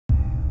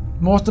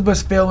Most of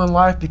us fail in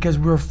life because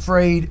we're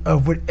afraid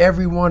of what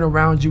everyone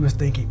around you is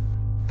thinking.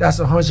 That's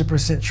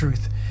 100%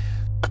 truth.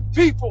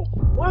 People,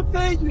 one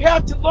thing you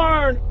have to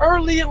learn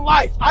early in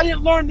life, I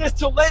didn't learn this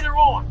till later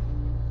on.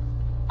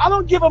 I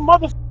don't give a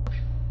motherfucker.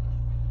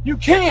 You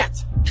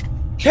can't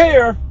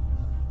care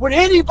what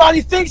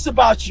anybody thinks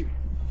about you.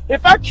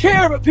 If I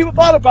care what people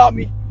thought about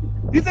me,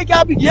 you think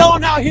I'd be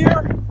yelling out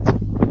here,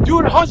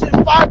 doing a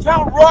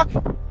 105-pound ruck,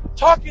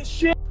 talking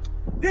shit?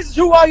 This is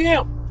who I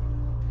am.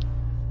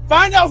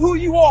 Find out who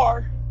you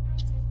are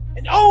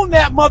and own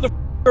that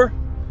motherfucker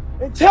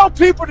and tell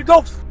people to go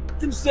f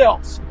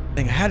themselves.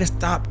 I had to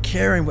stop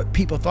caring what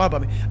people thought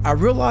about me. I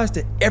realized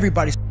that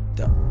everybody's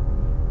f***ed up.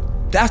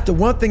 That's the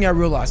one thing I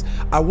realized.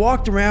 I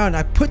walked around and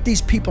I put these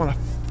people on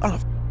a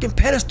fucking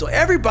pedestal.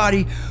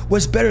 Everybody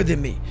was better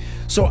than me.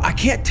 So I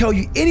can't tell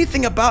you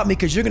anything about me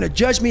because you're gonna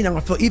judge me and I'm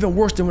gonna feel even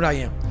worse than what I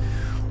am.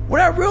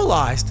 What I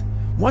realized,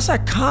 once I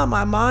calmed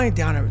my mind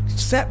down and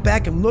sat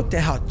back and looked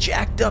at how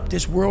jacked up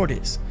this world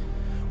is,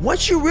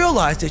 once you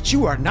realize that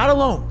you are not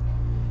alone,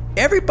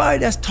 everybody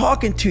that's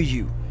talking to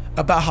you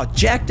about how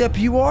jacked up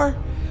you are,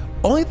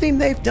 only thing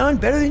they've done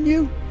better than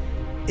you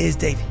is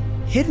they've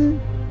hidden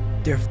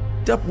their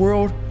f***ed up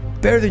world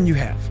better than you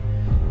have.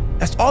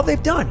 That's all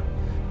they've done.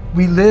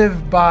 We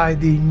live by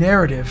the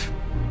narrative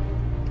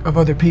of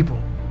other people.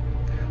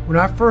 When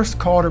I first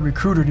called a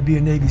recruiter to be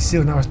a Navy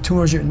SEAL and I was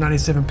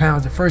 297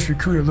 pounds, the first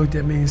recruiter looked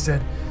at me and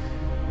said,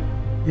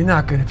 "You're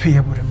not gonna be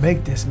able to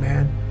make this,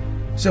 man."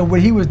 So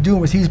what he was doing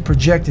was he's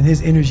projecting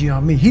his energy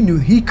on me. He knew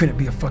he couldn't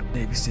be a fucking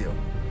Navy SEAL.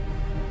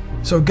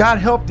 So God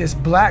helped this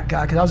black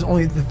guy, because I was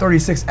only the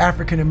 36th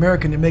African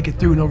American to make it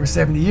through in over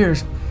 70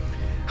 years.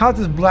 How's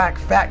this black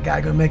fat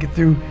guy gonna make it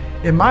through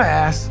in my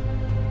ass?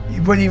 He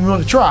wasn't even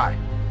willing to try.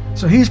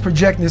 So he's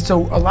projecting this.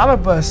 So a lot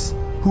of us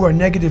who are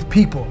negative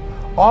people,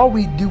 all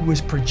we do is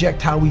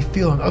project how we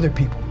feel on other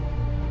people.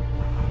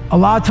 A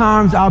lot of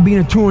times I'll be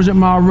in a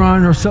 200-mile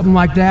run or something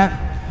like that,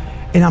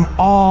 and I'm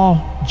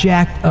all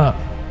jacked up.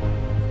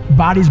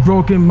 Body's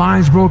broken,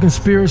 mind's broken,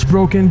 spirit's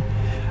broken.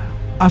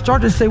 I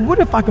started to say, what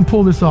if I can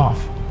pull this off?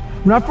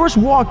 When I first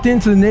walked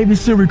into the Navy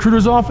SEAL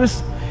recruiter's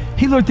office,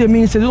 he looked at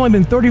me and said, there's only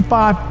been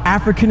 35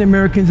 African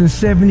Americans in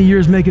 70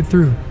 years make it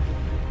through. You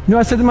know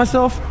what I said to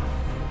myself?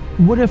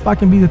 What if I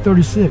can be the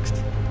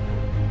 36th?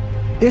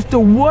 It's the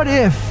what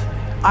if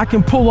I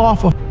can pull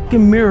off a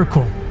fucking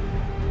miracle.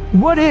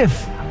 What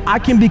if I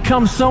can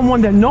become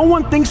someone that no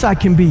one thinks I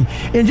can be?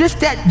 And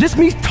just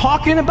me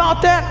talking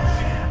about that,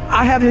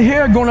 I have the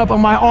hair going up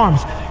on my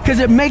arms because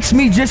it makes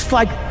me just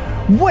like,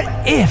 what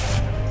if?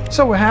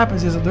 So what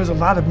happens is that there's a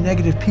lot of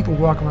negative people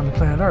walking around the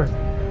planet Earth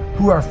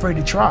who are afraid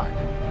to try,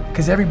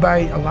 because a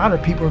lot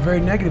of people are very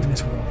negative in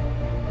this world.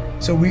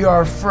 So we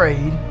are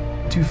afraid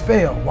to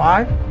fail.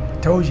 Why? I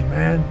told you,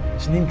 man, you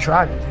shouldn't even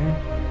try it,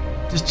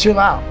 dude. Just chill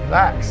out,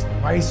 relax.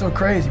 Why are you so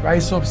crazy? Why are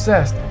you so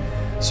obsessed?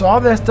 So all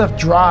that stuff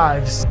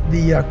drives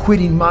the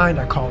quitting mind,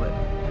 I call it.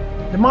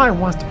 The mind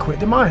wants to quit.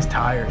 The mind's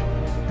tired.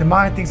 The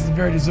mind thinks it's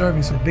very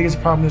deserving. So the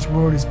biggest problem in this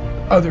world is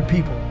other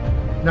people,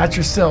 not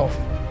yourself.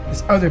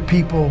 It's other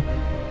people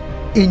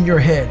in your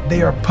head.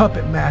 They are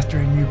puppet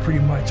mastering you pretty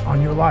much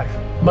on your life.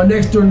 My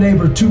next door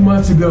neighbor 2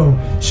 months ago,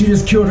 she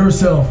just killed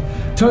herself.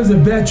 Tons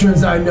of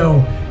veterans I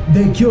know,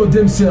 they killed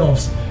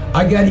themselves.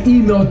 I got an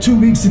email 2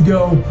 weeks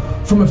ago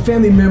from a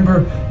family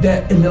member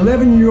that an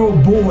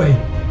 11-year-old boy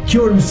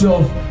killed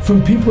himself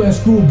from people at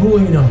school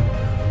bullying him.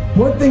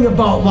 One thing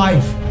about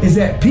life is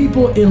that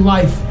people in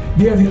life,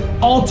 they are the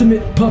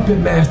ultimate puppet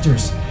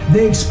masters.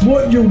 They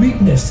exploit your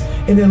weakness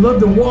and they love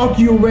to walk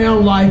you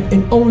around life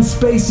and own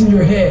space in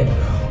your head.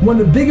 One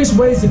of the biggest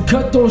ways to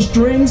cut those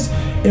strings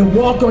and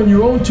walk on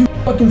your own two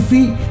fucking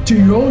feet to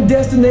your own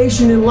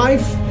destination in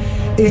life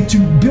is to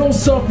build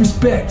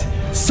self-respect,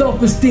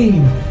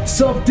 self-esteem,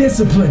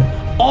 self-discipline,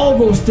 all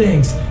those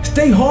things.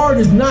 Stay hard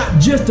is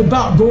not just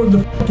about going to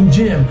the fucking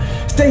gym.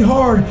 Stay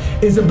hard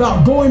is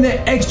about going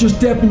that extra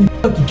step and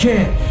you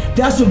can't.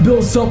 That's what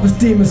builds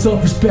self-esteem and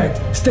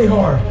self-respect. Stay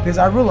hard. Because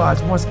I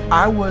realized once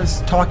I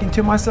was talking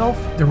to myself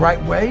the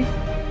right way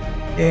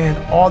and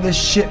all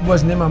this shit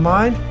wasn't in my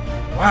mind,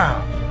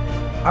 wow.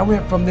 I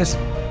went from this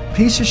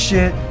piece of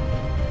shit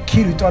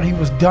kid who thought he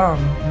was dumb,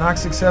 not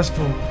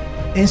successful,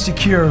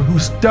 insecure, who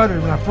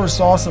stuttered when I first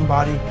saw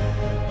somebody,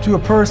 to a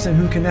person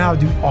who can now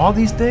do all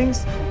these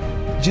things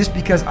just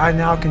because I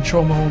now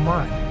control my own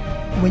mind.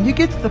 When you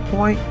get to the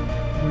point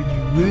where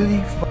you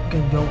really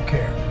fucking don't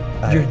care,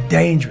 you're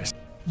dangerous.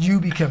 You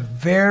become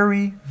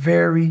very,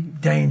 very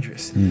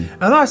dangerous. I'm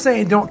not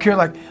saying don't care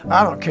like,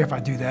 I don't care if I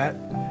do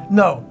that.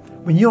 No,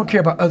 when you don't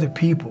care about other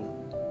people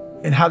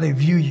and how they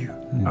view you,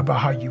 about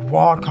how you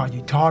walk, how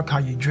you talk, how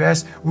you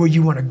dress, where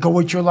you want to go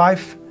with your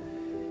life.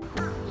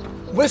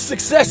 With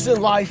success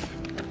in life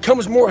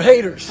comes more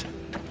haters.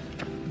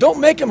 Don't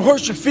make them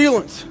hurt your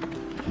feelings.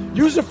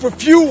 Use them for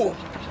fuel.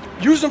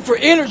 Use them for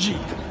energy.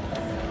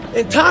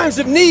 In times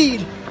of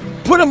need,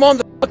 put them on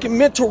the fucking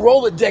mental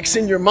Rolodex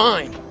in your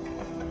mind.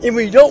 And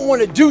when you don't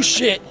want to do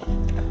shit,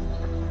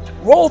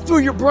 roll through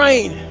your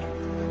brain.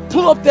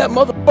 Pull up that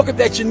motherfucker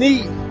that you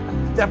need.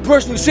 That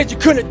person who said you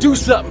couldn't do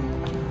something.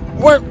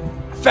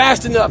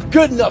 fast enough,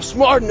 good enough,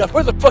 smart enough,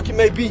 where the fuck it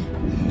may be.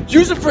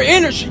 Use it for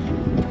energy.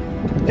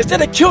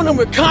 Instead of killing them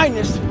with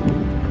kindness,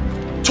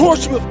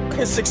 torch them with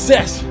fucking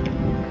success.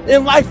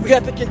 In life, we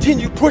have to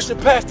continue pushing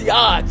past the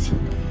odds.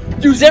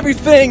 Use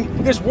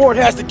everything this world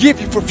has to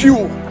give you for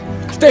fuel.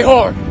 Stay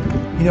hard.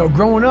 You know,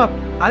 growing up,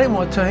 I didn't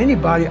want to tell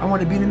anybody I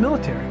wanted to be in the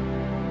military.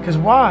 Because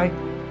why?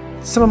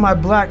 Some of my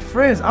black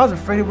friends, I was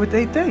afraid of what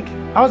they think.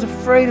 I was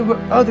afraid of what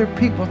other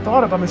people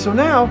thought about me. So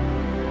now,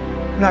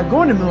 when I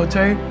go in the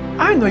military,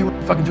 I didn't know you want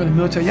to fucking join the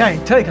military. Yeah, I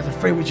didn't tell you because I was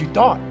afraid of what you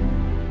thought.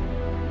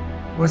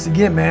 Once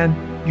again, man,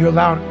 you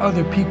allowed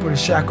other people to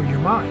shackle your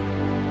mind.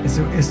 It's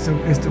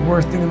the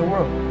worst thing in the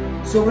world.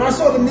 So when I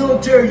saw the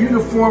military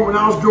uniform when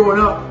I was growing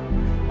up,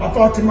 I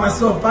thought to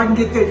myself, if I can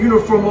get that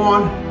uniform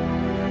on,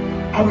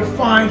 I would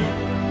find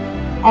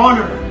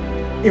honor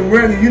in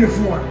wearing the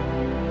uniform.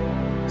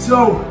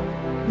 So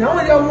not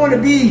only do I want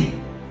to be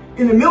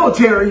in the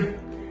military,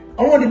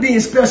 I want to be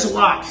in special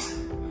ops.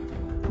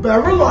 But I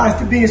realized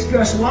to be in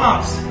special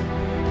ops,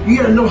 you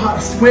gotta know how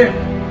to swim.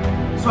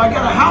 So I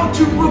got a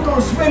how-to book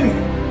on swimming.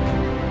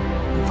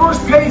 The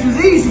first page was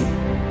easy,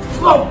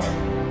 float.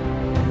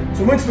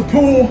 So I went to the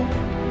pool,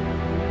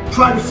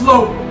 tried to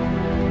float.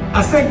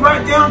 I sank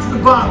right down to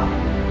the bottom.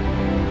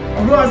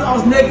 I realized I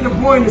was naked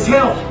and boring as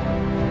hell.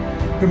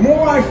 The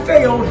more I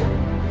failed,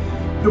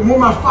 the more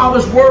my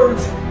father's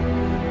words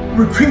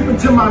would creep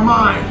into my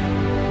mind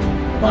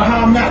about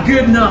how I'm not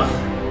good enough.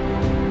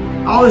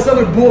 All this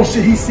other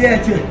bullshit he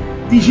said to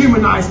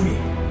dehumanize me.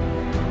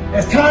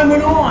 As time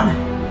went on,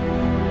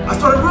 I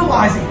started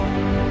realizing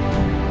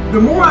the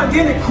more I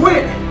didn't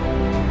quit,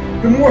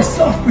 the more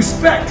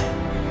self-respect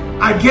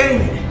I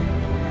gained.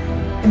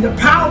 And the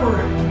power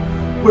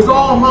was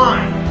all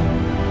mine.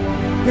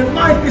 In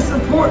life, it's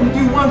important to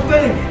do one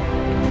thing.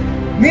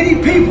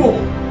 Many people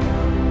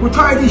will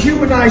try to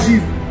dehumanize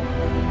you.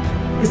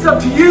 It's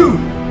up to you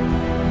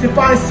to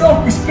find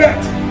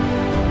self-respect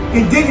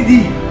and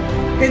dignity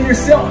in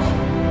yourself.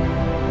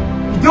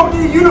 You don't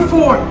need a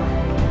uniform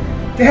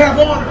to have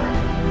honor.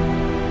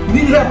 You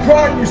need to have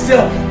pride in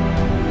yourself,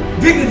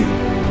 dignity.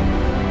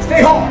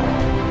 Stay hard.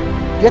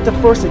 You have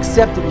to first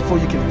accept it before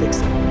you can fix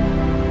it.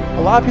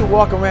 A lot of people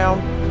walk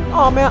around,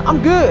 oh man,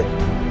 I'm good.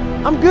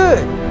 I'm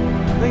good.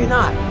 No, you're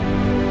not.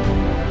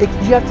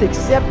 You have to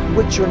accept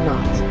what you're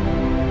not.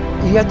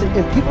 You have to,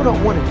 and people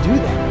don't want to do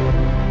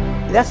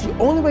that. That's the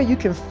only way you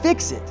can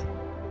fix it.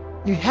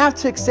 You have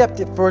to accept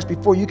it first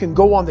before you can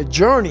go on the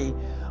journey.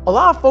 A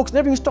lot of folks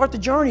never even start the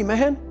journey,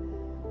 man.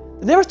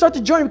 They never start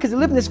the journey because they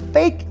live in this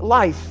fake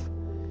life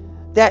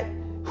that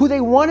who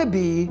they want to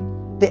be,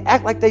 they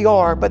act like they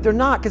are, but they're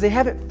not because they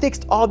haven't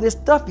fixed all this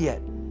stuff yet.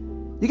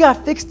 You got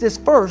to fix this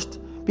first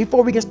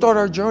before we can start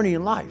our journey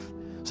in life.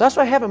 So that's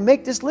why I have them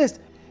make this list.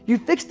 You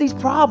fix these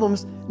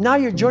problems, now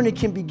your journey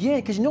can begin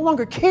because you no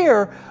longer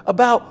care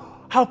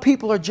about how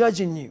people are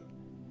judging you.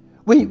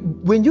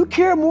 When you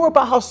care more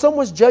about how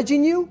someone's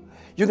judging you,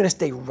 you're going to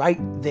stay right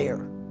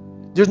there.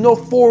 There's no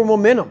forward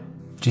momentum.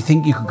 Do you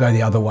think you could go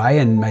the other way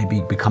and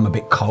maybe become a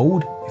bit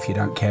cold if you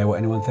don't care what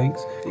anyone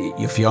thinks?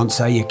 Your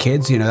fiance, your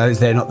kids, you know,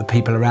 they're not the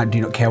people around, do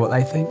you not care what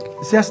they think?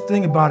 See, that's the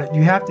thing about it.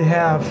 You have to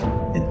have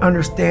an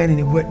understanding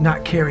of what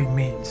not caring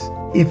means.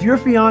 If your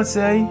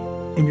fiance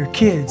and your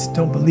kids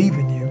don't believe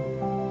in you,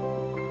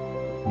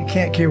 you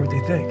can't care what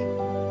they think.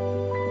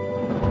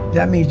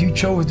 That means you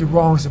chose the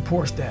wrong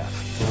support staff.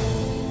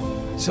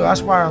 So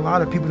that's why a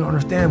lot of people don't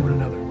understand one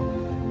another.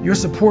 Your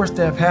support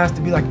staff has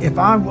to be like, if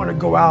I want to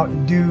go out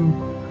and do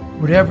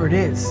whatever it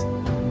is,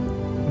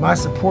 my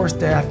support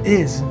staff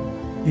is,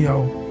 you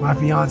know, my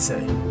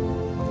fiance.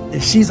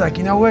 If she's like,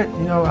 you know what,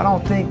 I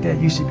don't think that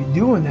you should be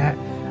doing that,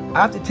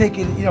 I have to take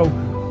it,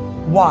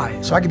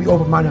 why? So I can be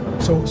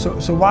open-minded.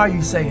 So why are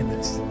you saying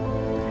this?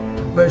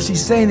 But if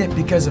she's saying it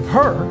because of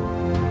her,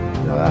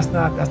 that's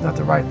not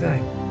the right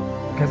thing.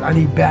 Because I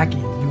need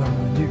backing to do what I'm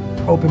going to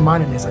do.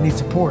 Open-mindedness, I need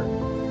support.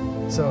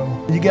 So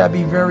you got to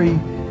be very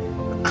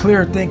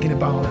clear thinking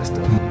about all that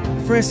stuff.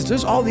 For instance,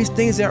 there's all these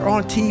things that are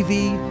on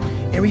TV,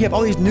 and we have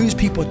all these news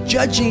people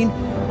judging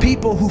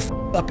people who f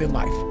up in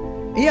life.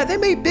 And yeah, they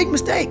made big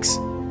mistakes.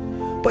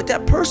 But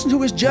that person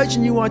who is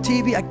judging you on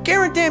TV, I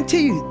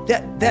guarantee you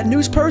that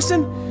news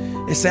person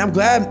is saying, I'm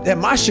glad that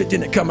my shit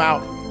didn't come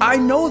out. I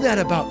know that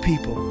about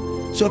people.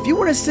 So if you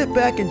want to sit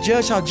back and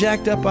judge how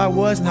jacked up I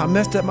was and how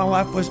messed up my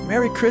life was,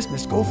 Merry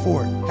Christmas, go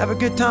for it. Have a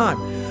good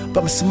time.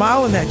 But I'm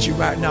smiling at you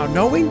right now,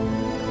 knowing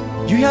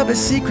you have a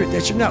secret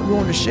that you're not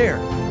willing to share.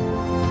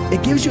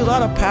 It gives you a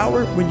lot of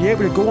power when you're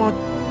able to go on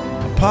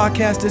a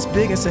podcast this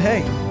big and say,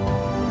 hey,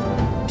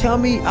 tell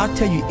me, I'll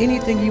tell you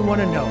anything you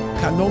want to know.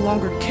 I no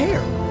longer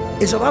care.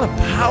 There's a lot of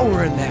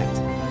power in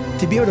that.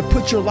 To be able to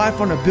put your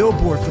life on a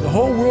billboard for the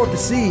whole world to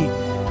see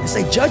and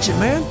say, judge it,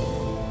 man.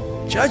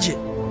 Judge it.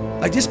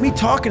 Like just me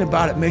talking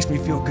about it makes me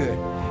feel good.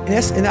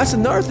 And that's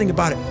another thing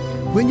about it.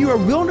 When you are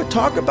willing to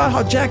talk about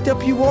how jacked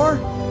up you are,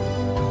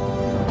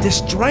 the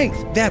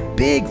strength, that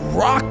big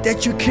rock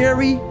that you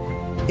carry,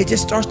 it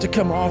just starts to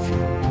come off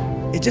you.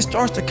 It just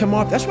starts to come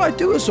off. That's why I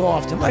do it so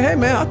often. Like, hey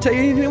man, I'll tell you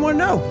anything you want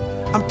to know.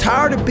 I'm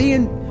tired of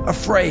being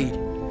afraid.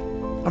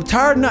 I'm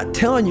tired of not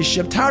telling you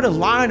shit. I'm tired of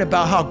lying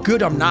about how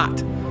good I'm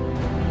not.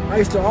 I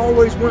used to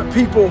always want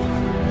people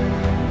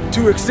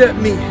to accept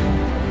me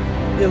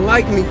and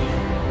like me.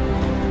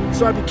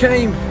 So I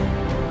became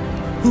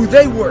who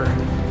they were.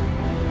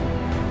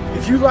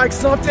 If you like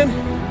something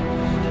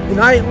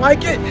and I didn't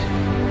like it,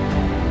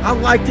 I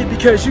liked it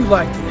because you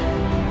liked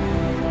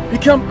it.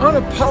 Become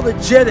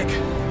unapologetic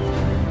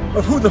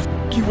of who the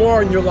fuck you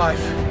are in your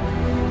life.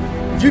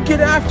 If you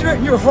get after it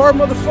and you're a hard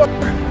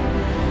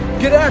motherfucker,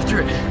 get after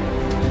it.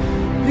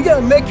 You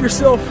gotta make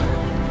yourself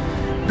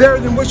better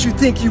than what you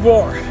think you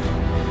are.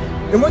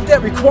 And what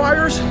that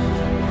requires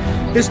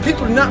is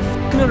people to not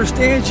fucking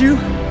understand you,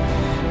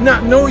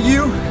 not know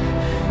you,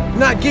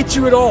 not get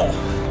you at all.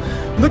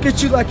 Look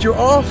at you like you're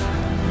off.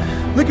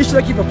 Look at you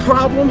like you have a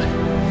problem.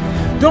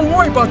 Don't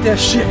worry about that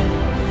shit.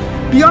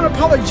 Be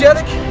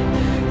unapologetic,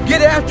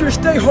 get after it,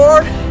 stay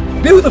hard,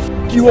 be who the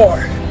fuck you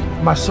are.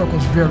 My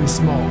circle's very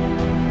small.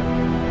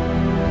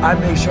 I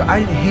make sure I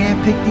didn't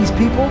handpick these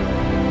people,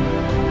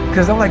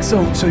 because I'm like,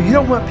 so you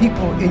don't want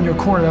people in your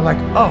corner that are like,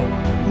 oh,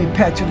 let me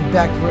pat you in the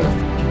back for what the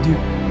fuck you do.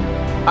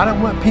 I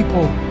don't want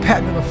people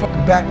patting me on the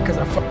fucking back because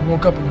I fucking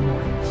woke up in the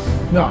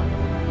morning. No.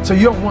 So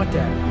you don't want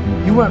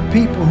that. You want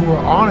people who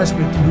are honest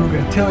with you, who are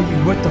gonna tell you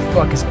what the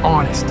fuck is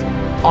honest.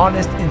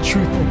 Honest and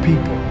truthful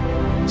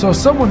people. So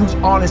someone who's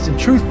honest and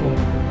truthful,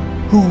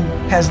 who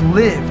has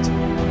lived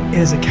and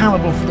is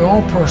accountable for their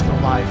own personal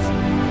life,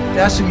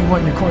 that's who you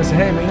want in your corner. Say,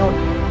 hey man, you know,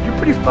 you're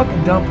pretty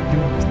fucking dumb for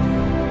doing this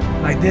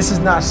deal. Like, this is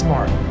not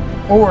smart.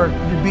 Or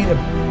you're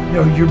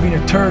being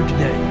a turd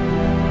today.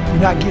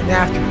 You're not getting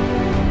after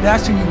it.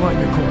 That's who you want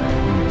in your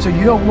corner. So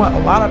you don't want a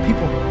lot of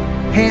people,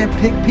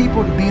 hand-pick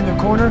people to be in their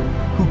corner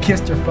who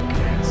kiss their fucking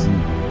ass.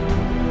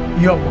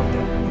 You don't want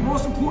that. The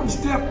most important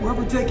step we'll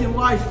ever take in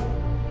life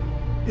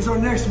is our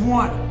next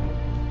one.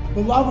 A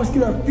lot of us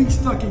get our feet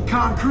stuck in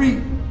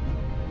concrete.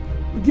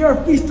 We get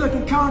our feet stuck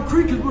in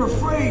concrete because we're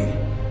afraid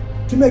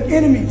to make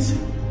enemies.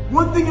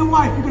 One thing in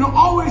life, you're gonna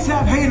always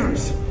have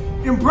haters.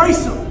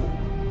 Embrace them.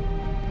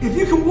 If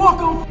you can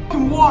walk on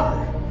fucking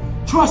water,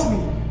 trust me,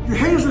 your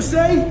haters will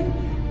say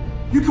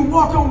you can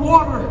walk on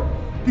water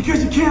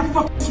because you can't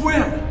fucking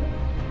swim.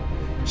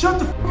 Shut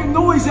the fucking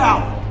noise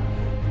out.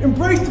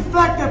 Embrace the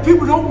fact that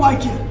people don't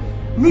like you.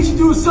 It means you're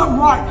doing something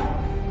right.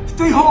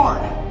 Stay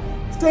hard.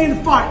 Stay in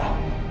the fight.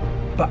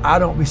 But I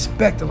don't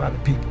respect a lot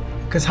of people.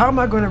 Because how am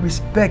I going to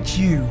respect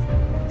you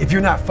if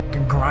you're not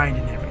fucking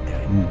grinding every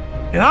day?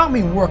 And I don't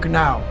mean working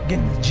out,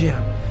 getting to the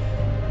gym.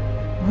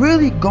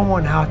 Really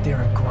going out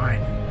there and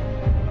grinding.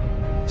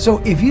 So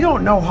if you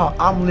don't know how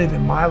I'm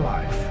living my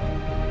life,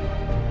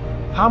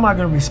 how am I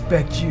going to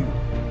respect you?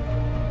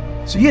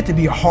 So you have to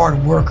be a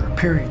hard worker,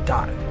 period,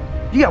 dot.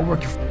 You got to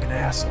work your fucking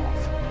ass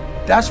off.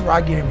 That's where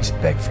I gain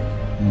respect for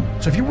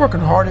you. So if you're working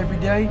hard every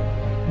day,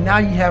 now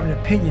you have an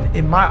opinion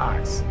in my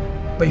eyes.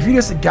 But if you're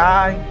just a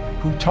guy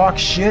who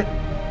talks shit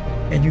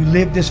and you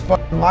live this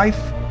fucking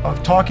life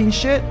of talking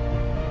shit,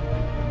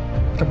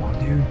 come on,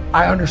 dude.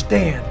 I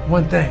understand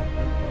one thing.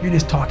 You're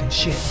just talking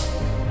shit.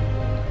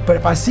 But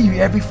if I see you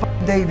every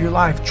fucking day of your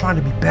life trying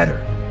to be better,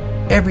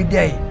 every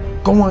day,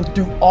 going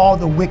through all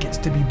the wickets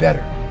to be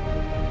better,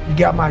 you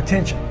got my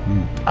attention.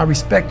 I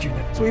respect you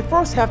now. So we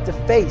first have to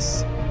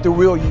face the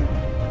real you.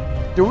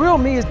 The real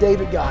me is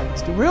David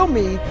Goggins. The real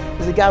me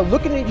is a guy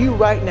looking at you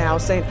right now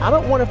saying, I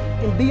don't want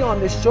to be on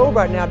this show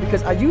right now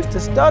because I used to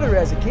stutter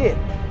as a kid.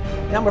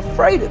 And I'm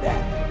afraid of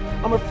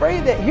that. I'm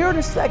afraid that here in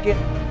a second,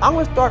 I'm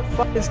going to start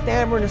fucking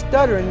stammering and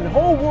stuttering and the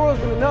whole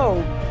world's going to know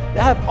that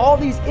I have all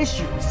these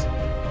issues.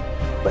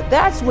 But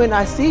that's when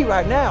I see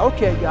right now,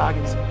 okay,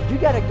 Goggins, you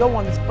got to go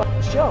on this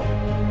fucking show.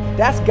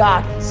 That's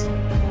Goggins.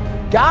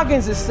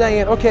 Goggins is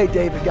saying, okay,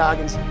 David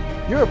Goggins,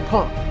 you're a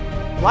punk.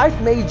 Life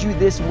made you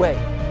this way.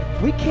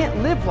 We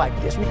can't live like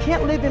this. We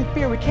can't live in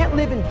fear. We can't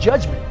live in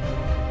judgment.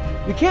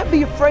 We can't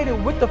be afraid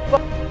of what the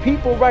fuck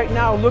people right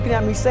now are looking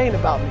at me saying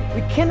about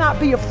me. We cannot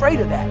be afraid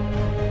of that.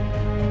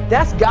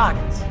 That's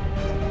Goggins.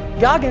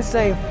 Goggins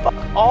saying, fuck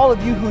all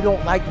of you who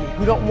don't like me,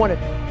 who don't want to.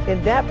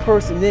 And that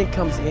person then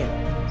comes in.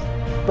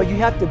 But you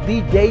have to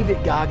be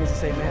David Goggins and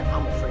say, man,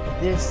 I'm afraid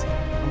of this.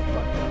 I'm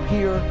fucked up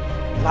here.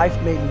 Life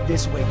made me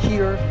this way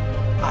here.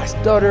 I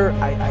stutter.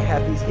 I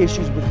have these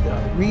issues with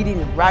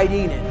reading and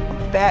writing, and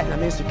I'm fat and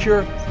I'm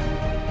insecure.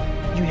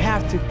 You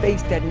have to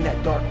face that in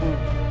that dark room.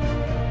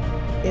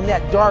 In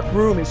that dark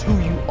room is who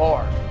you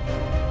are.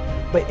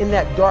 But in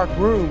that dark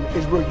room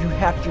is where you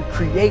have to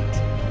create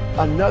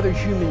another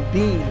human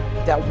being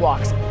that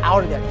walks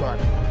out of that dark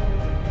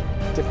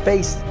room to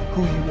face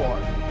who you are.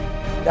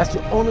 That's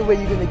the only way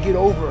you're going to get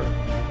over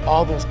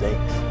all those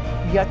things.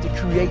 You have to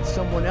create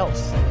someone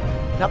else.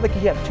 Not like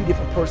you have two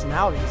different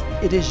personalities.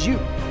 It is you.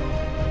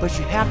 But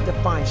you have to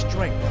find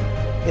strength.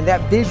 And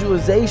that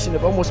visualization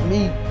of almost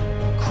me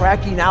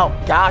cracking out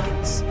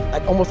Goggins,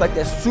 like almost like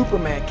that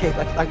Superman cape,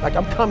 like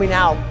I'm coming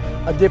out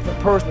a different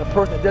person, a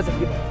person that doesn't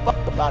give a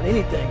fuck about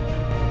anything.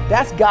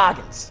 That's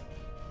Goggins.